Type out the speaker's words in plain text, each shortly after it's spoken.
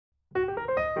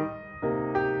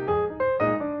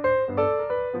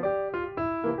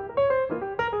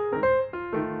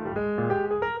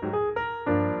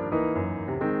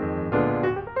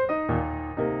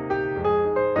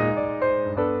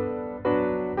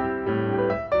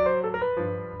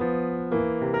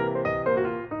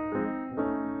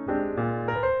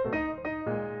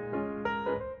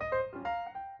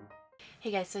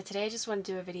Hey guys, so today I just want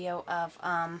to do a video of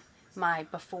my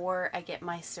before I get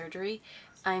my surgery.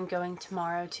 I'm going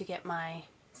tomorrow to get my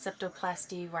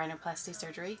septoplasty, rhinoplasty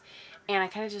surgery, and I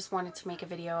kind of just wanted to make a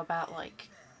video about like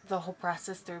the whole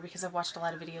process through, because I've watched a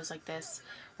lot of videos like this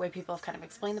where people have kind of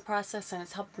explained the process, and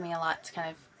it's helped me a lot to kind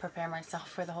of prepare myself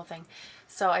for the whole thing.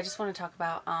 So I just want to talk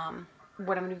about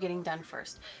what I'm going to be getting done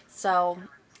first. So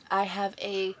I have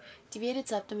a deviated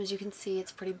septum. As you can see,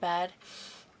 it's pretty bad.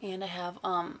 And I have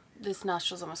this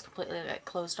nostril's almost completely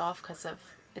closed off because of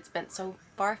it's bent so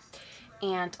far.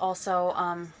 And also,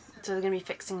 so they're going to be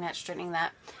fixing that, straightening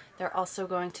that. They're also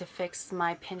going to fix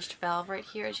my pinched valve right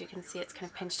here. As you can see, it's kind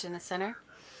of pinched in the center.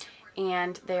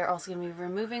 And they're also going to be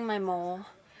removing my mole,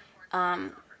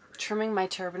 trimming my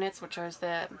turbinates, which are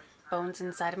the bones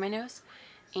inside of my nose,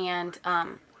 and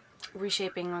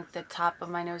reshaping like the top of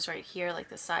my nose right here, like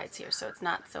the sides here, so it's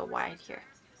not so wide here.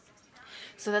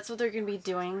 So that's what they're going to be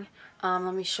doing.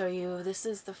 Let me show you. This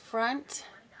is the front.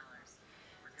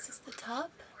 This is the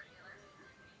top.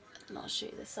 And I'll show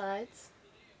you the sides.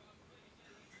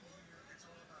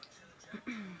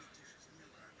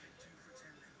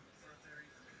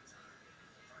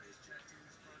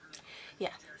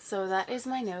 Yeah, so that is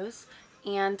my nose.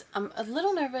 And I'm a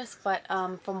little nervous, but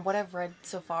from what I've read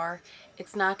so far,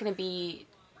 it's not going to be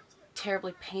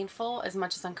terribly painful as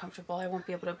much as uncomfortable. I won't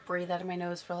be able to breathe out of my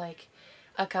nose for like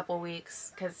a couple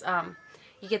weeks, because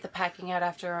you get the packing out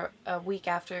after a week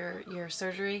after your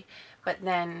surgery, but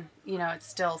then, you know, it's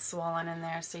still swollen in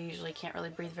there, so you usually can't really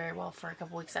breathe very well for a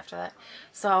couple weeks after that.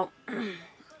 So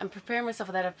I'm preparing myself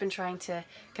for that. I've been trying to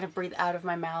kind of breathe out of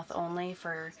my mouth only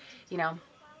for, you know,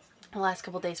 the last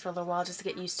couple days for a little while, just to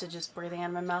get used to just breathing out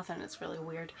of my mouth, and it's really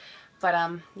weird. But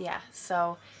yeah,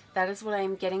 so that is what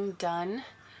I'm getting done.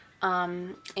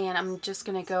 And I'm just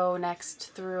going to go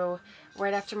next through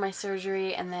right after my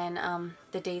surgery, and then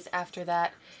the days after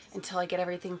that until I get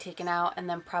everything taken out, and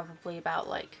then probably about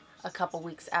like a couple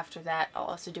weeks after that I'll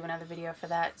also do another video for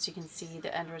that so you can see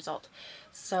the end result.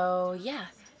 So yeah,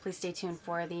 please stay tuned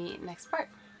for the next part.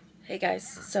 Hey guys,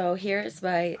 so here's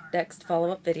my next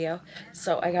follow-up video.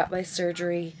 So I got my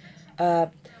surgery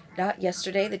not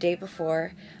yesterday, the day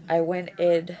before. I went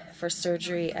in for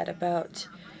surgery at about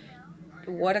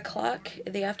 1 o'clock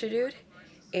in the afternoon,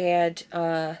 and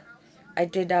I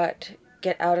did not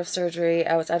get out of surgery.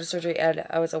 I was out of surgery and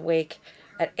I was awake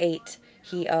at 8.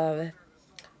 He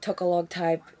took a long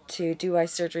time to do my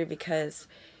surgery because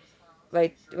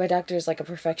my doctor is like a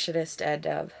perfectionist,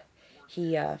 and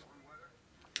he I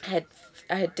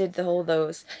did the whole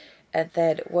nose, and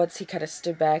then once he kind of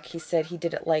stood back, he said he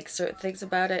didn't like certain things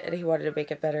about it and he wanted to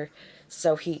make it better,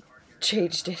 so he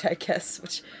changed it, I guess,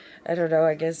 which I don't know,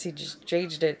 I guess he just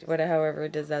changed it however he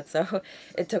does that. So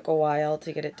it took a while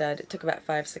to get it done. It took about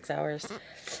 5-6 hours.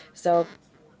 So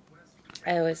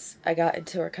I got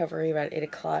into recovery around 8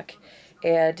 o'clock,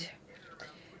 and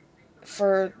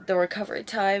for the recovery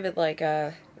time, and like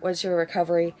once you're in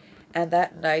recovery, and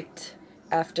that night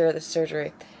after the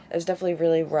surgery, it was definitely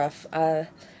really rough.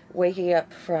 Waking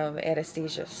up from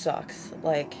anesthesia sucks.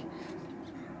 Like,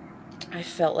 I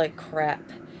felt like crap,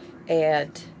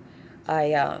 and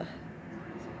I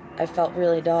felt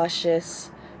really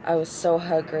nauseous. I was so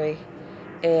hungry,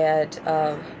 and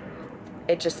I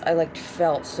like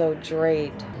felt so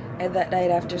drained. And that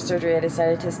night after surgery, I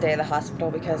decided to stay in the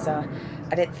hospital because I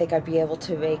didn't think I'd be able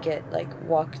to make it, like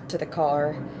walk to the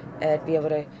car and be able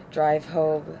to drive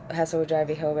home, have someone drive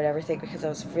me home and everything, because I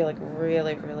was feeling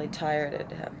really, really tired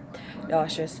and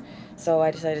nauseous. So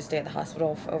I decided to stay at the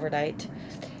hospital overnight.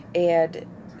 And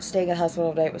staying in the hospital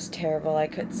overnight was terrible. I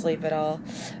couldn't sleep at all.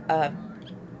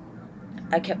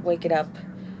 I kept waking up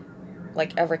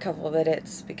like every couple of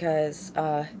minutes because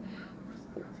I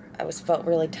felt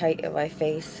really tight in my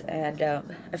face, and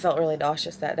I felt really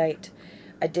nauseous that night.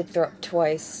 I did throw up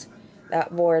twice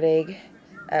that morning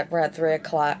at around 3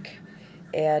 o'clock,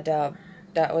 and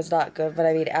that was not good. But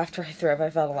I mean, after I threw up, I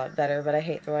felt a lot better, but I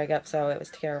hate throwing up, so it was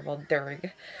terrible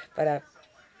during. But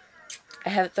I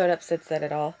haven't thrown up since then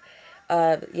at all.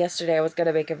 Yesterday I was going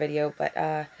to make a video, but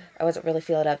I wasn't really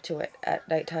feeling up to it at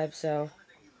nighttime, so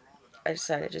I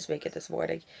decided to just make it this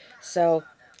morning. So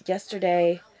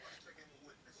yesterday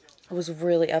was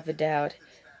really up and down.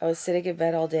 I was sitting in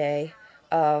bed all day.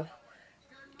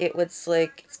 It was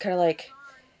like, it's kind of like,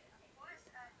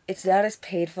 it's not as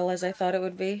painful as I thought it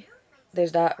would be.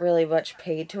 There's not really much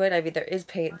pain to it. I mean, there is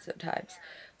pain sometimes,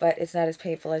 but it's not as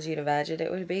painful as you'd imagine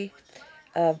it would be.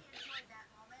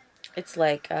 It's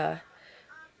like an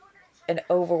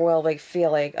overwhelming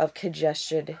feeling of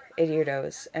congestion in your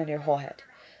nose and your whole head.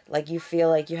 Like, you feel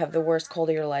like you have the worst cold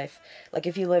of your life. Like,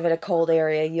 if you live in a cold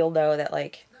area, you'll know that,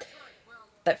 like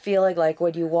that feeling like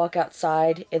when you walk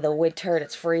outside in the winter and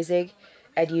it's freezing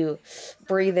and you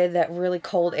breathe in that really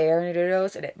cold air in your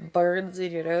nose and it burns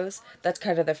in your nose? That's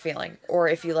kind of the feeling. Or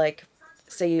if you like,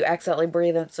 say you accidentally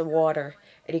breathe in some water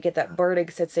and you get that burning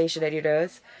sensation in your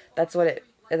nose, that's what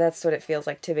it feels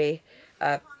like to me.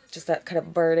 Just that kind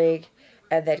of burning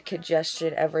and then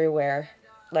congestion everywhere.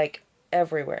 Like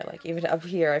everywhere. Like even up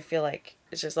here I feel like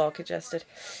it's just all congested.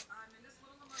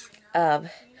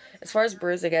 As far as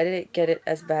bruising, I didn't get it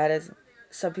as bad as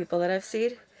some people that I've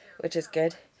seen, which is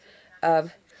good.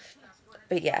 But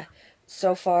yeah,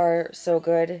 so far so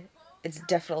good. It's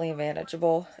definitely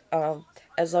manageable.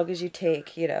 As long as you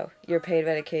take, your pain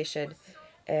medication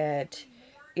and,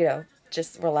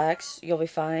 just relax, you'll be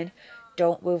fine.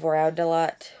 Don't move around a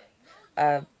lot.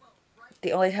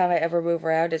 The only time I ever move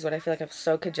around is when I feel like I'm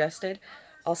so congested.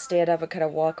 I'll stand up and kind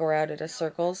of walk around in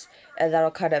circles, and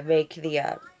that'll kind of make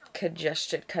the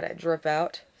congestion kind of drip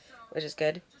out, which is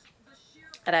good.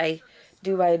 And I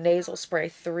do my nasal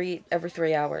spray every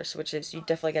 3 hours, which is you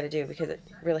definitely got to do because it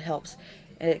really helps.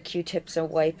 And it Q-tips and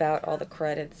wipe out all the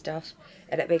crud and stuff,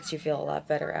 and it makes you feel a lot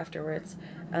better afterwards.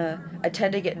 I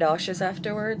tend to get nauseous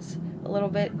afterwards a little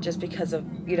bit just because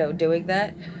of doing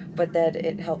that, but then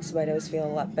it helps my nose feel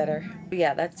a lot better. But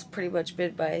yeah, that's pretty much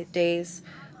been my days.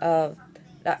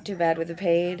 Not too bad with the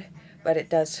pain, but it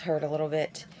does hurt a little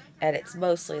bit, and it's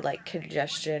mostly like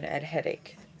congestion and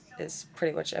headache is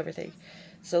pretty much everything.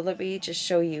 So let me just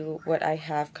show you what I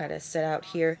have kind of set out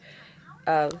here.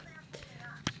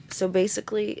 So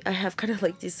basically, I have kind of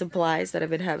like these supplies that I've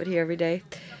been having here every day.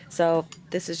 So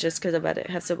this is just because I'm about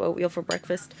to have some oatmeal for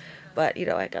breakfast. But,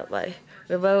 I got my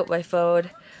remote, my phone.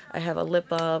 I have a lip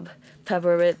balm,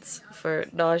 peppermints for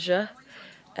nausea.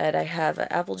 And I have an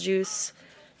apple juice,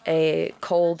 a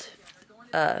cold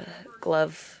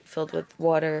glove filled with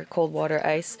water, cold water,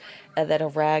 ice, and then a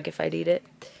rag if I need it.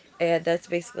 And that's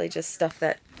basically just stuff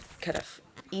that kind of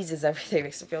eases everything,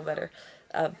 makes it feel better.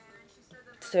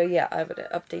 So yeah, I'm going to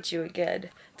update you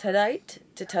again tonight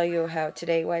to tell you how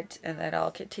today went, and then I'll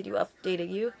continue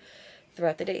updating you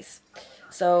throughout the days.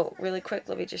 So really quick,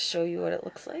 let me just show you what it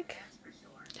looks like.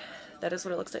 That is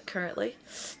what it looks like currently.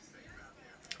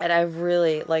 And I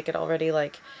really like it already.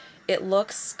 Like, it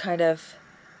looks kind of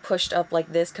pushed up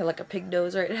like this, kind of like a pig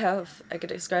nose right now, if I could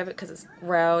describe it, because it's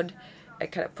round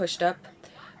and kind of pushed up.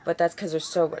 But that's because there's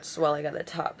so much swelling on the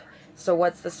top. So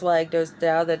once the swelling goes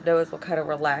down, the nose will kind of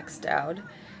relax down.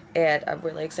 And I'm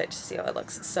really excited to see how it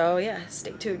looks. So yeah,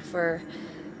 stay tuned for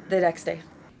the next day.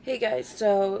 Hey guys,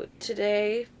 so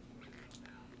today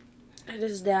it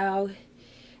is now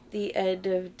the end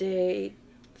of day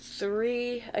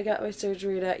 3. I got my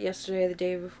surgery yesterday, the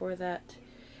day before that.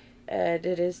 And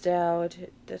it is now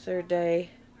the 3rd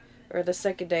day, or the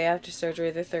 2nd day after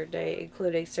surgery, the 3rd day,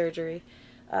 including surgery,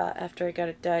 after I got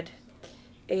it done.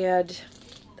 And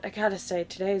I gotta say,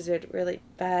 today's been really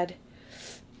bad.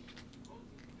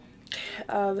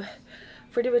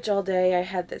 Pretty much all day I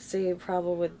had the same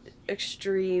problem with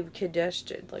extreme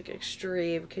congestion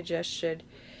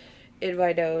in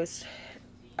my nose.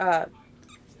 And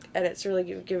it's really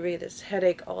giving me this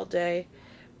headache all day.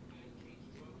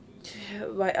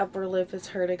 My upper lip is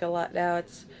hurting a lot now.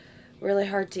 It's really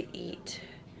hard to eat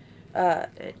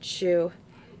and chew.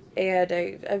 And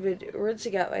I've been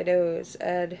rinsing out my nose,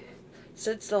 and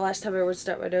since the last time I rinsed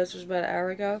out my nose was about an hour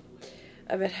ago,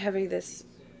 I've been having this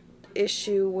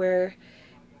issue where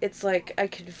it's like I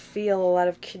can feel a lot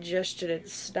of congestion and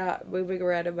snot moving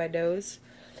around in my nose.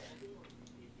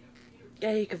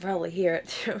 Yeah, you can probably hear it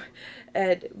too.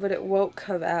 But it won't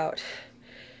come out.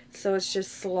 So it's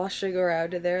just sloshing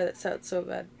around in there. That sounds so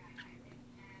bad.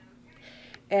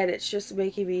 And it's just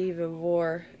making me even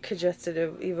more congested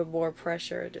and even more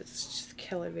pressure. It's just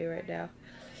killing me right now.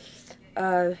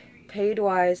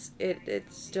 Pain-wise,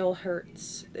 it still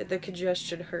hurts. The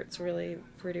congestion hurts really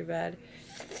pretty bad.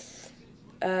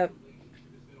 I've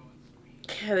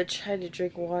been trying to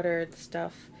drink water and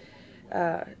stuff.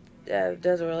 It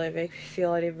doesn't really make me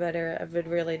feel any better. I've been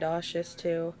really nauseous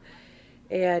too.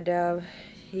 And,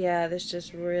 yeah, this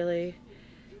just really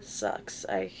sucks.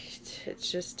 It's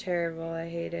just terrible. I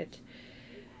hate it.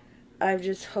 I'm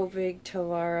just hoping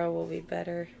tomorrow will be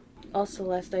better. Also,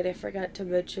 last night I forgot to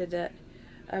mention that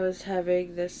I was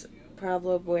having this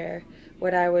problem where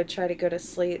when I would try to go to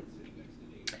sleep,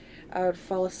 I would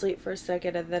fall asleep for a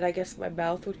second, and then I guess my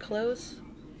mouth would close,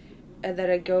 and then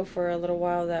I'd go for a little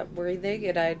while without breathing,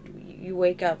 and you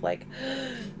wake up like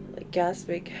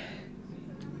gasping,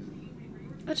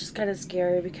 which is kind of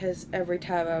scary because every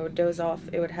time I would doze off,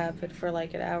 it would happen for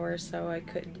like an hour, so I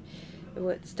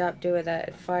wouldn't stop doing that.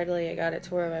 And finally, I got it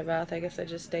to where my mouth, I guess I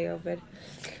just stay open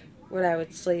when I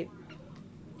would sleep.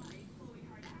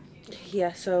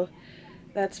 yeah, so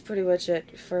that's pretty much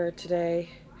it for today.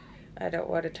 I don't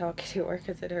want to talk anymore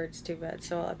because it hurts too bad,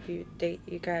 so I'll update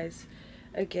you guys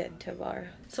again tomorrow.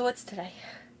 So what's today?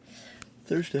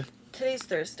 Thursday. Today's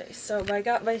Thursday, so I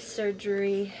got my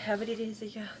surgery, how many days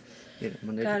ago? Yeah,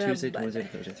 Monday to Tuesday to Wednesday to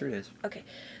Thursday, 3 days. Okay,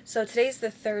 so today's the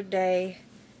third day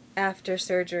after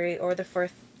surgery, or the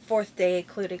fourth day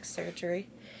including surgery.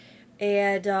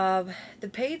 And the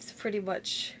pain's pretty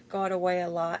much gone away a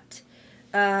lot.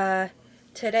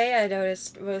 Today I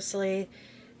noticed mostly,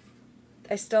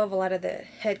 I still have a lot of the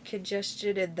head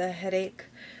congestion and the headache,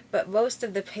 but most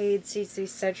of the pain seems to be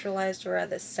centralized around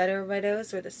the center of my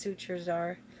nose where the sutures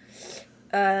are.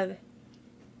 Been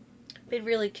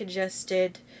really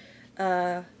congested.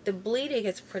 The bleeding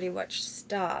has pretty much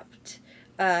stopped.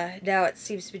 Now it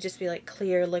seems to just be like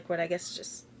clear liquid, I guess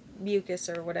just mucus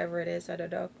or whatever it is, I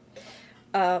don't know.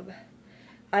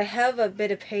 I have a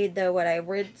bit of pain though when I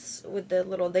rinse with the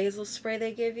little nasal spray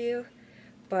they give you,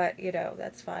 but you know,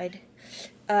 that's fine.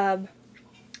 No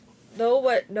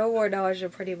more nausea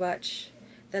pretty much.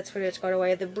 That's pretty much gone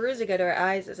away. The bruising under my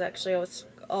eyes is actually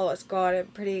almost gone.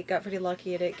 I got pretty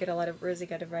lucky I didn't get a lot of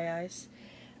bruising under my eyes.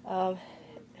 How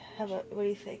about, what do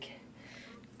you think?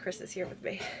 Chris is here with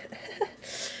me.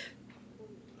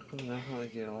 I don't know, I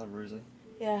get a lot of bruising.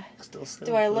 Yeah. Still so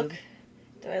Do I fluid.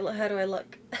 look? How do I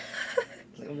look?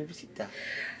 Like, oh, maybe see that.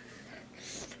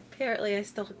 Apparently I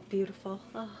still look beautiful.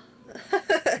 Oh.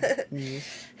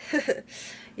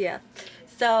 Yeah.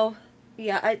 So,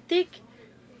 yeah, I think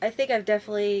I've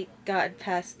definitely gotten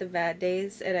past the bad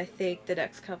days, and I think the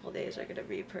next couple days are going to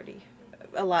be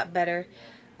a lot better.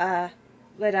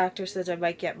 My doctor says I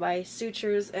might get my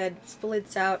sutures and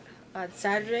splints out on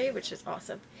Saturday, which is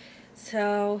awesome.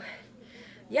 So,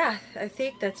 yeah, I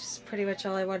think that's pretty much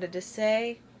all I wanted to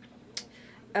say.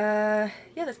 Yeah,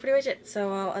 that's pretty much it.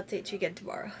 So I'll update you again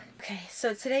tomorrow. Okay,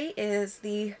 so today is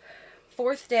the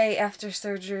fourth day after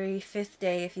surgery, fifth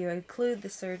day if you include the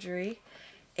surgery.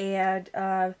 And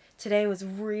today was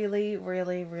really,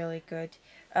 really, really good.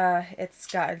 It's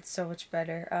gotten so much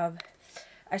better.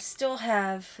 I still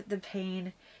have the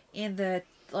pain in the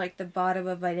bottom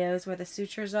of my nose where the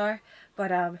sutures are,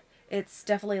 but it's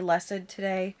definitely lessened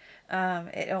today.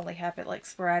 It only happened like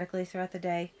sporadically throughout the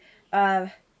day.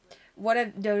 What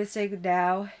I'm noticing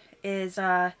now is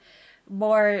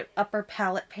more upper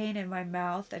palate pain in my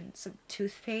mouth and some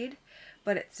tooth pain,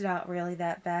 but it's not really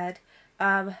that bad.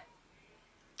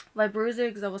 My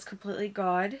bruising is almost completely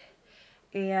gone,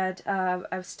 and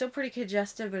I'm still pretty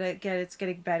congested, but again, it's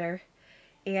getting better.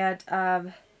 And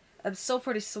I'm still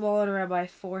pretty swollen around my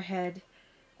forehead,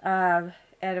 and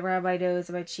around my nose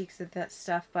and my cheeks and that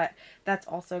stuff, but that's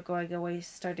also going away,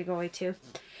 starting to go away too.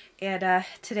 And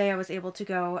today I was able to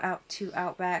go out to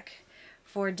Outback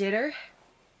for dinner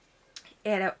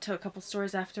and out to a couple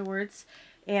stores afterwards,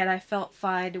 and I felt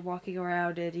fine walking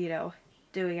around and, you know,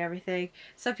 doing everything.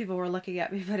 Some people were looking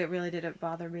at me, but it really didn't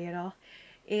bother me at all.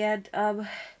 And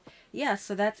yeah,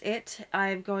 so that's it.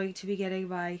 I'm going to be getting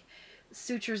my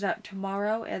sutures out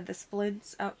tomorrow and the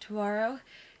splints out tomorrow,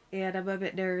 and I'm a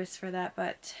bit nervous for that,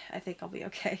 but I think I'll be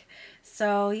okay.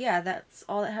 So yeah, that's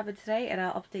all that happened today, and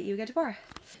I'll update you again tomorrow.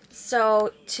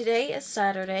 So today is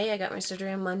Saturday. I got my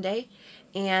surgery on Monday,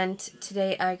 and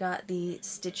today I got the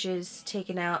stitches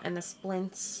taken out and the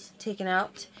splints taken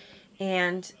out,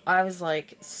 and I was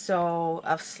so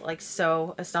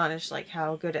astonished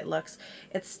how good it looks.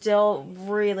 It's still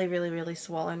really, really, really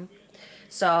swollen.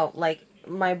 So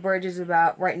my bridge is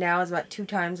right now is about 2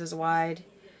 times as wide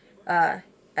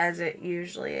as it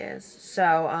usually is.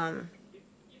 So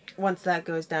once that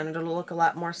goes down, it'll look a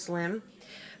lot more slim.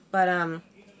 But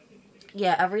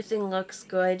yeah, everything looks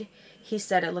good. He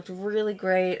said it looked really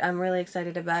great. I'm really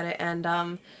excited about it.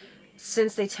 And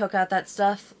since they took out that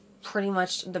stuff, pretty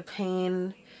much the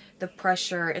pain, the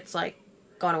pressure, it's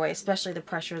gone away. Especially the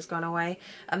pressure has gone away.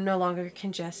 I'm no longer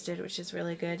congested, which is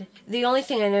really good. The only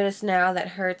thing I notice now that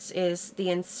hurts is the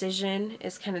incision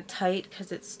is kind of tight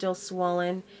because it's still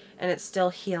swollen and it's still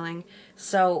healing.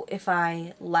 So if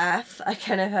I laugh, I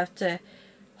kind of have to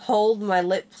hold my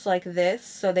lips like this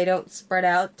so they don't spread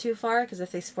out too far, because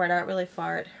if they spread out really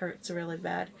far, it hurts really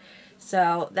bad.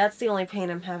 So that's the only pain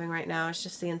I'm having right now. It's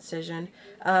just the incision.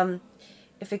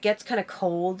 If it gets kind of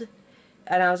cold,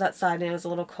 and I was outside and it was a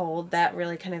little cold, that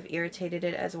really kind of irritated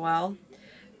it as well.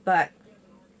 But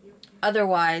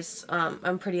otherwise,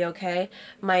 I'm pretty okay.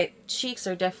 My cheeks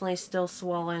are definitely still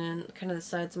swollen, and kind of the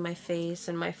sides of my face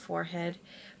and my forehead.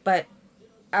 But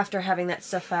after having that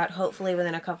stuff out, hopefully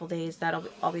within a couple days, that'll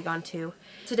all be gone too.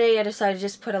 Today I decided to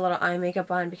just put a little eye makeup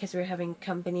on because we were having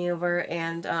company over,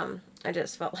 and I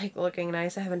just felt like looking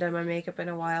nice. I haven't done my makeup in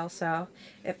a while, so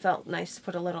it felt nice to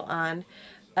put a little on.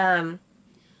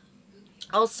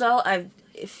 Also,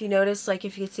 if you notice, like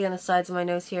if you can see on the sides of my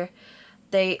nose here,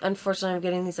 unfortunately I'm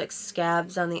getting these like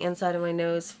scabs on the inside of my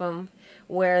nose from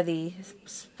where the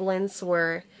splints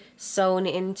were sewn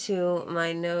into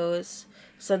my nose.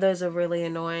 So those are really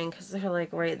annoying because they're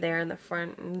like right there in the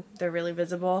front and they're really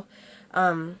visible.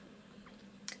 So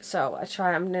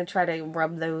I'm going to try to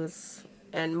rub those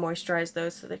and moisturize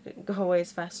those so they can go away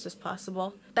as fast as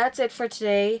possible. That's it for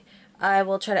today. I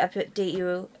will try to update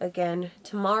you again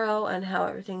tomorrow on how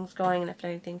everything's going and if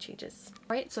anything changes.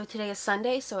 Alright, so today is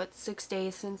Sunday, so it's 6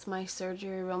 days since my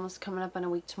surgery. We're almost coming up on a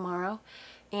week tomorrow.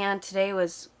 And today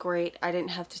was great. I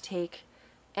didn't have to take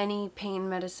any pain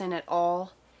medicine at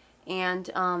all.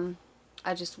 And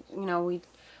I just, we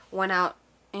went out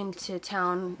into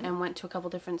town and went to a couple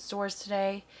different stores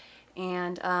today.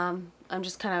 And I'm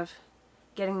just kind of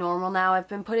getting normal now. I've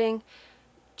been putting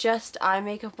just eye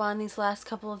makeup on these last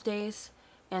couple of days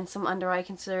and some under eye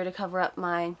concealer to cover up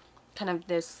my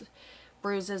this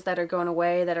bruises that are going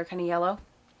away that are kind of yellow.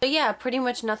 But yeah, pretty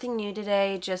much nothing new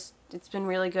today. Just it's been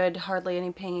really good, hardly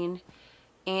any pain,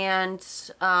 and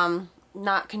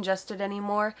not congested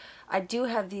anymore. I do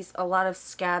have a lot of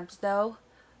scabs though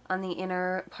on the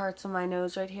inner parts of my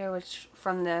nose right here, which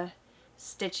from the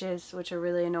stitches, which are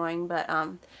really annoying, but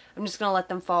I'm just gonna let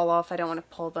them fall off. I don't want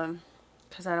to pull them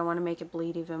because I don't want to make it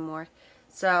bleed even more.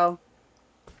 So,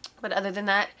 but other than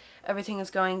that, everything is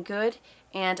going good,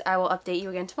 and I will update you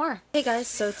again tomorrow. Hey guys,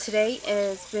 so today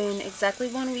has been exactly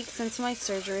 1 week since my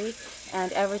surgery,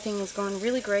 and everything is going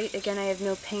really great. Again, I have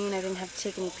no pain. I didn't have to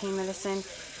take any pain medicine.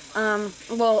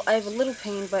 Well, I have a little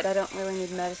pain, but I don't really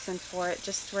need medicine for it,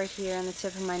 just right here on the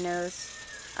tip of my nose.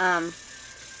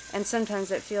 And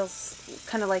sometimes it feels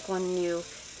kind of like when you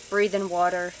breathe in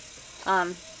water,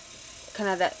 kind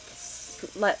of that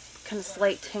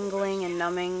slight tingling and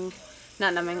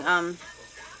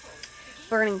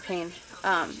burning pain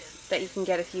that you can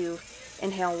get if you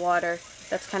inhale water.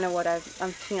 That's kind of what I'm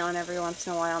feeling every once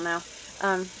in a while now.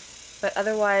 But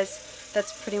otherwise,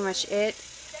 that's pretty much it.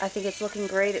 I think it's looking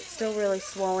great. It's still really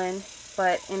swollen,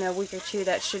 but in a week or two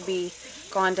that should be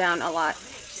gone down a lot.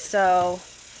 So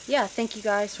yeah, thank you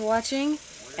guys for watching,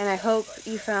 and I hope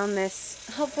you found this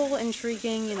helpful,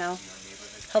 intriguing,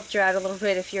 helped you out a little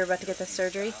bit if you're about to get this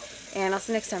surgery. And I'll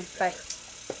see you next time. Bye.